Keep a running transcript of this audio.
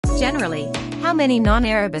Generally, how many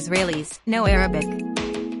non-Arab Israelis know Arabic?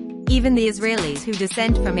 Even the Israelis who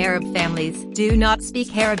descend from Arab families do not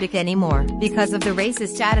speak Arabic anymore because of the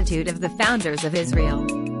racist attitude of the founders of Israel.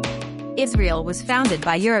 Israel was founded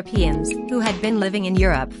by Europeans who had been living in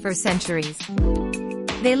Europe for centuries.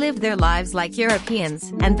 They lived their lives like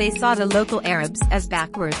Europeans, and they saw the local Arabs as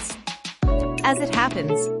backwards. As it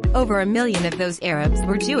happens, over 1 million of those Arabs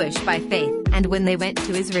were Jewish by faith, and when they went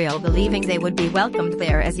to Israel believing they would be welcomed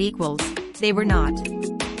there as equals, they were not.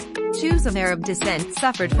 Jews of Arab descent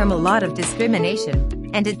suffered from a lot of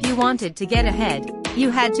discrimination, and if you wanted to get ahead,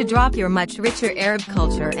 you had to drop your much richer Arab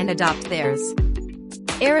culture and adopt theirs.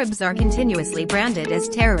 Arabs are continuously branded as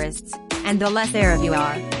terrorists, and the less Arab you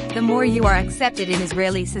are, the more you are accepted in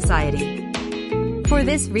Israeli society. For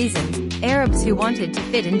this reason, Arabs who wanted to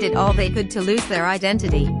fit in did all they could to lose their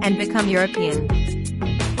identity and become European.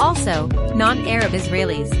 Also, non-Arab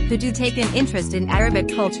Israelis who do take an interest in Arabic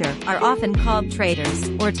culture are often called traitors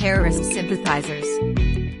or terrorist sympathizers.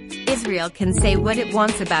 Israel can say what it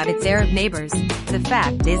wants about its Arab neighbors. The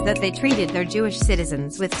fact is that they treated their Jewish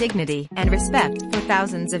citizens with dignity and respect for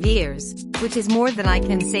thousands of years, which is more than I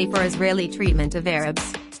can say for Israeli treatment of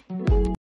Arabs.